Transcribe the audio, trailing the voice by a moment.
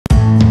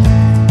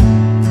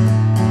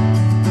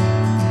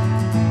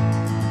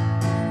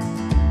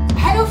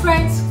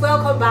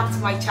back to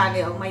my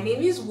channel. My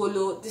name is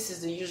Wolo. This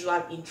is the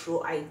usual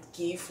intro I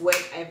give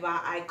whenever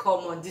I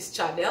come on this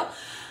channel.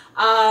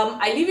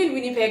 I live in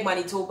Winnipeg,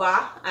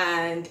 Manitoba,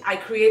 and I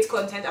create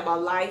content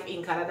about life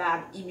in Canada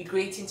and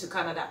immigrating to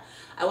Canada.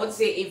 I want to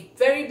say a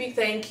very big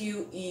thank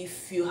you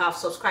if you have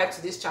subscribed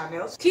to this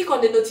channel. Click on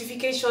the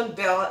notification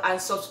bell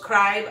and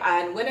subscribe,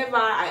 and whenever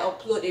I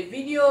upload a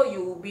video,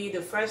 you will be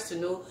the first to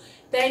know.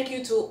 Thank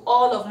you to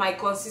all of my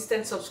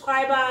consistent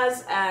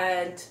subscribers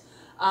and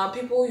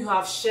people who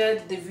have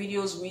shared the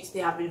videos with.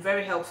 They have been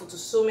very helpful to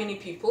so many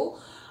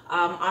people.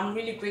 I'm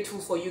really grateful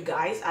for you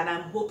guys, and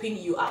I'm hoping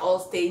you are all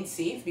staying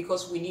safe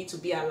because we need to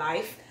be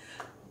alive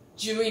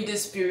during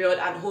this period,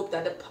 and hope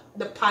that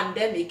the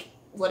pandemic,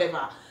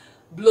 whatever,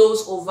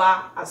 blows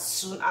over as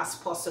soon as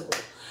possible.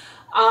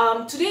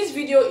 Today's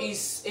video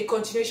is a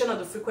continuation of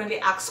the frequently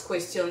asked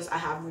questions I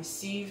have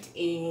received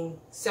in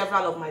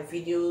several of my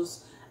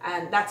videos,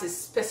 and that is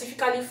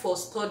specifically for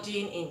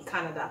studying in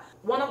Canada.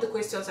 One of the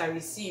questions I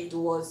received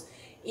was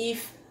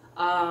if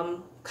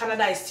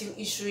Canada is still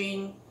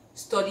issuing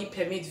study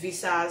permit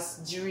visas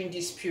during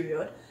this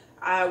period.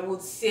 I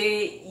would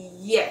say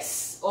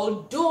yes,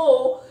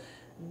 although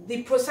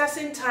the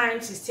processing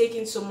times is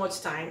taking so much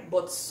time,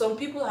 but some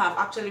people have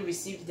actually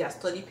received their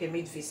study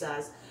permit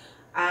visas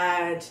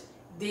and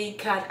they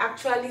can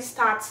actually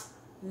start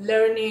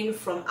learning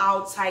from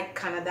outside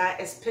Canada,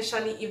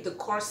 especially if the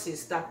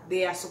courses that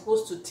they are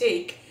supposed to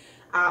take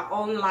are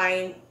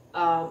online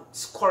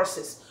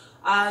courses.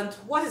 And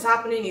what is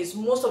happening is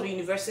most of the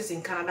universities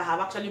in Canada have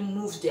actually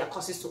moved their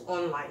courses to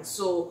online.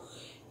 So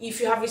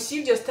if you have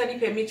received your study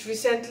permit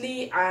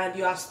recently and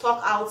you are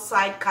stuck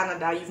outside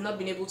Canada, you've not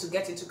been able to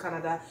get into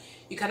Canada,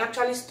 you can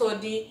actually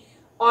study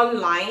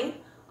online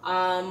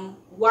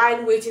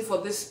while waiting for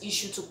this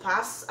issue to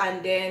pass.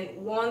 And then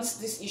once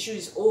this issue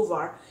is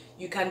over,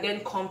 you can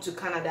then come to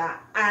Canada.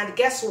 And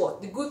guess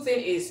what? The good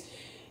thing is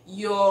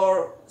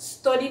your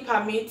study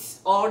permit,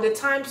 or the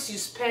times you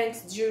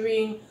spent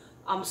during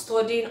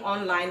studying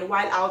online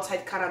while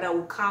outside Canada,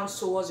 will count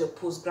towards your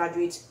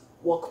postgraduate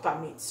work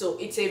permit. So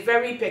it's a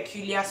very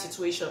peculiar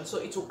situation. So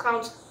it will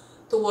count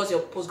towards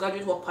your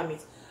postgraduate work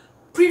permit.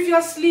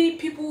 Previously,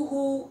 people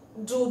who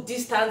do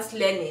distance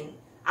learning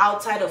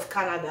outside of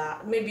Canada,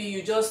 maybe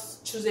you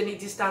just choose any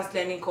distance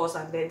learning course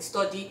and then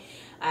study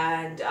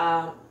and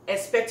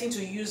expecting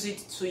to use it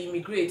to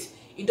immigrate,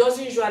 it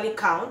doesn't usually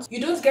count.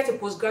 You don't get a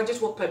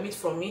postgraduate work permit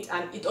from it,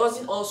 and it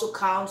doesn't also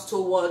count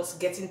towards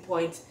getting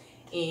points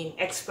in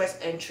express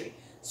entry.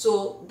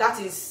 So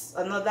that is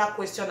another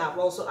question I've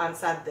also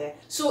answered there.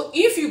 So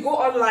if you go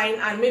online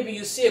and maybe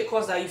you see a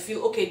course that you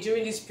feel okay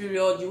during this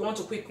period, you want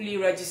to quickly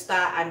register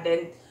and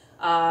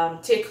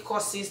then take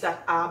courses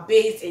that are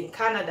based in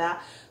Canada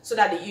so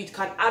that you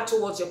can add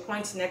towards your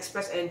points in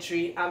express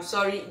entry, I'm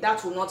sorry,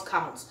 that will not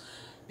count,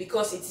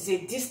 because it is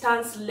a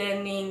distance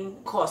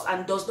learning course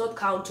and does not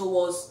count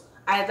towards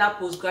either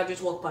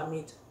postgraduate work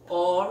permit,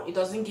 or it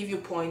doesn't give you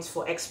points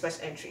for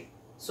express entry.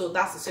 So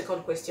that's the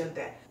second question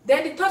there.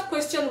 Then the third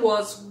question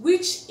was,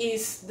 which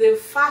is the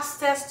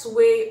fastest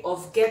way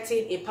of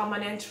getting a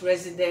permanent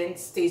resident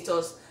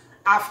status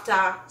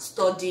after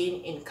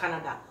studying in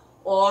Canada?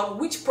 Or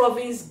which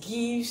province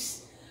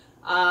gives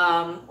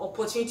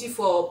opportunity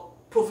for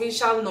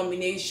provincial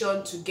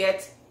nomination to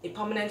get a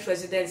permanent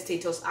resident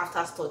status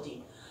after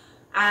studying?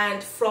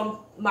 And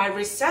from my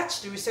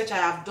research, the research I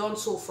have done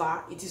so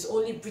far, it is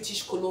only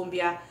British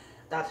Columbia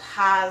that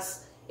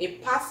has a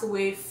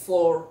pathway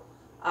for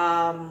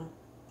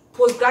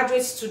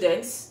postgraduate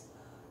students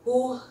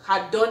who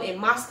had done a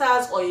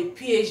master's or a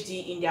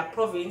PhD in their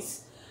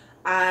province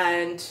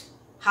and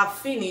have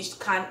finished,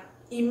 can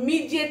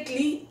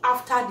immediately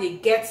after they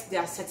get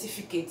their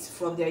certificates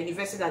from their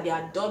university that they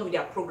are done with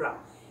their program,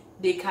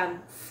 they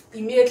can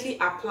immediately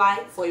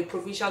apply for a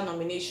provincial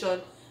nomination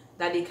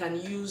that they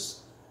can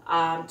use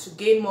to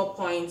gain more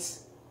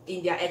points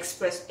in their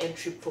express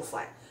entry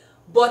profile.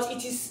 But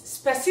it is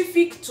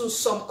specific to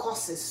some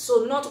courses,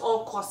 so not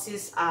all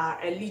courses are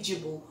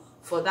eligible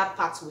for that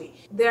pathway.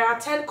 There are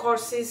 10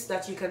 courses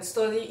that you can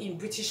study in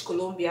British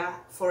Columbia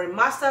for a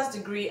master's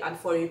degree and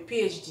for a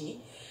PhD,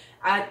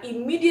 and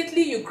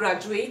immediately you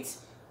graduate,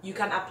 you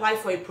can apply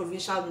for a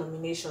provincial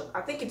nomination.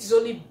 I think it is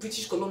only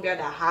British Columbia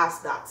that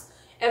has that.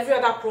 Every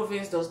other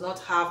province does not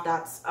have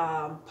that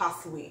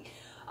pathway.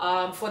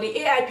 For the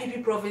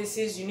AIPP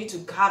provinces, you need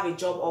to have a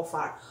job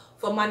offer.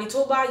 For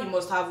Manitoba, you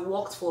must have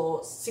worked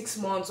for 6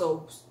 months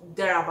or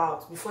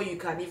thereabouts before you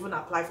can even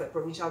apply for a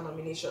provincial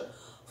nomination.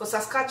 For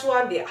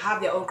Saskatchewan, they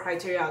have their own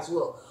criteria as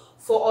well.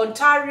 For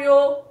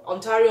Ontario,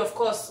 of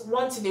course,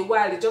 once in a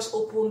while, they just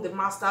open the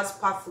master's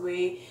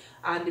pathway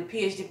and the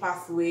PhD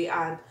pathway,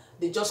 and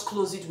they just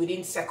close it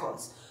within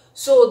seconds.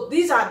 So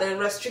these are the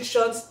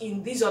restrictions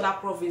in these other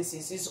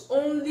provinces. It's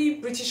only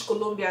British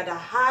Columbia that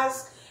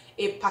has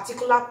a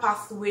particular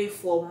pathway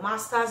for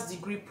master's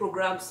degree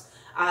programs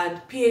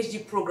and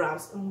PhD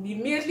programs.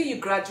 Immediately you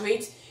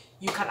graduate,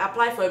 you can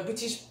apply for a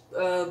British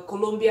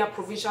Columbia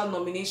provincial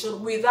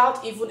nomination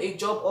without even a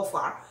job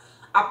offer.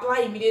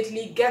 Apply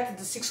immediately, get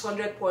the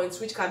 600 points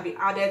which can be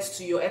added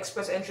to your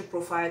express entry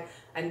profile,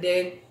 and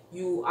then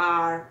you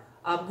are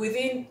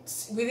within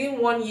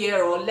 1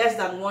 year or less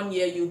than 1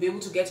 year, you'll be able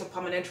to get your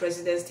permanent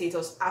resident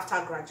status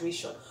after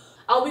graduation.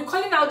 I'll be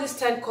calling out these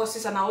 10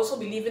 courses, and I'll also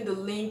be leaving the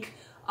link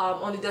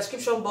on the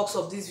description box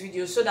of this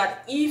video, so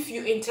that if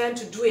you intend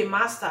to do a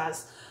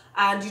master's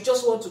and you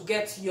just want to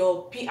get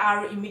your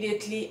PR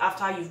immediately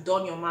after you've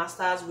done your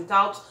master's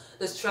without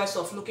the stress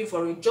of looking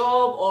for a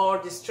job or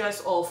the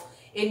stress of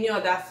any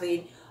other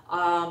thing,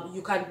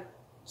 you can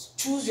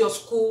choose your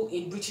school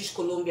in British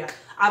Columbia.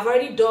 I've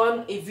already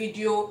done a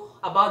video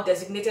about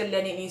designated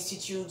learning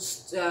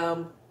institutes,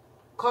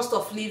 cost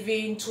of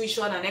living,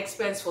 tuition and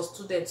expense for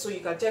students, so you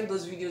can check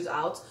those videos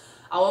out.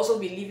 I'll also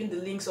be leaving the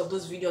links of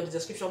those videos in the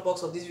description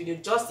box of this video,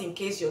 just in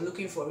case you're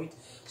looking for it,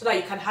 so that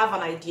you can have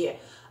an idea.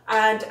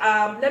 And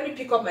let me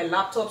pick up my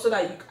laptop so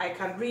that I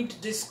can read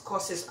these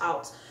courses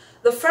out.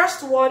 The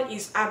first one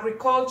is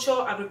agriculture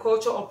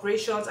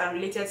operations and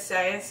related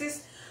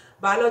sciences,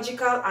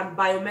 biological and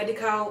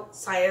biomedical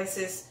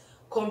sciences,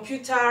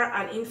 computer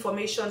and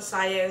information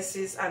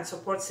sciences and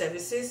support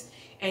services,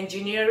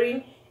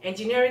 engineering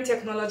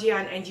technology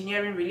and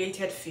engineering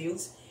related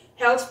fields,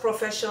 health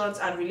professions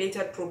and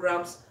related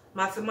programs,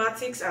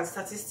 mathematics and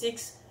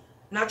statistics,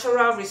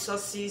 natural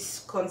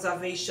resources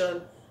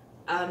conservation,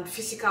 and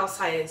physical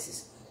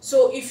sciences.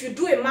 So if you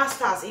do a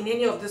master's in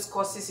any of these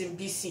courses in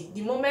BC,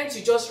 the moment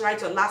you just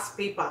write your last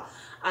paper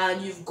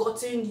and you've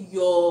gotten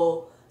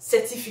your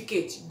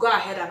certificate, go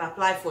ahead and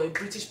apply for a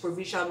British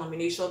provincial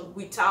nomination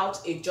without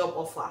a job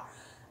offer.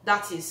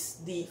 That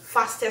is the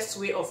fastest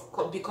way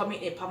of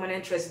becoming a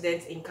permanent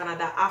resident in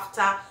Canada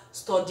after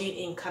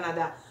studying in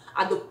Canada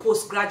at the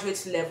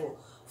postgraduate level.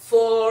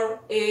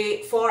 For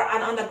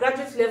an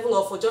undergraduate level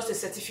or for just a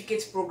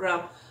certificate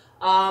program,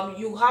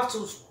 you have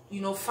to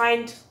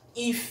find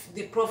if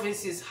the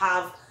provinces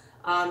have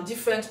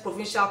different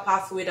provincial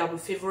pathway that will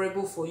be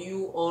favorable for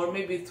you, or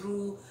maybe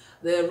through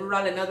the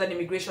Rural and Northern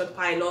Immigration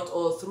Pilot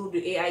or through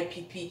the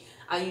AIPP,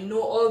 and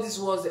all these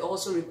ones, they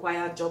also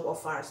require job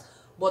offers.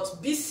 But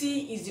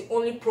BC is the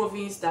only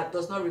province that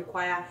does not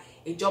require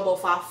a job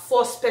offer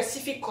for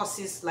specific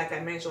courses, like I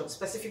mentioned,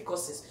 specific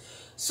courses.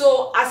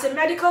 So as a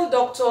medical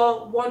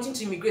doctor wanting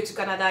to immigrate to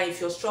Canada,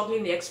 if you're struggling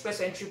in the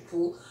express entry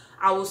pool,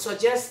 I will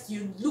suggest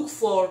you look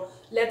for,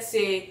 let's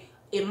say,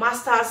 a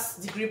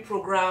master's degree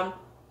program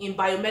in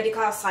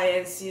biomedical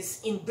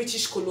sciences in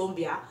British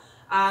Columbia.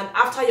 And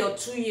after your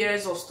 2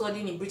 years of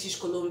studying in British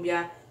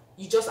Columbia,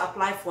 you just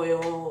apply for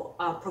your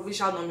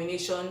provincial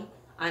nomination,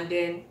 and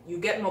then you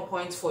get more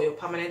points for your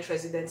permanent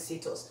resident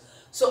status.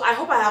 So I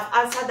hope I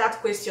have answered that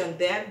question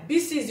there.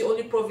 BC is the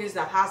only province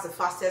that has the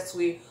fastest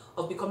way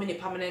of becoming a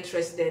permanent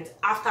resident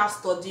after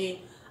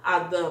studying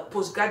at the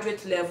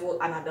postgraduate level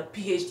and at the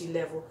PhD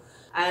level.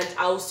 And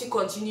I will still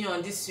continue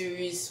on this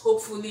series.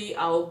 Hopefully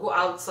I will go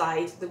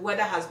outside. The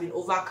weather has been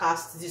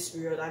overcast this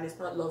period and it's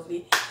not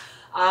lovely.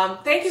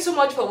 Thank you so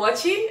much for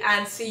watching,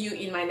 and see you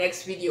in my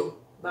next video.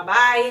 Bye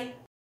bye.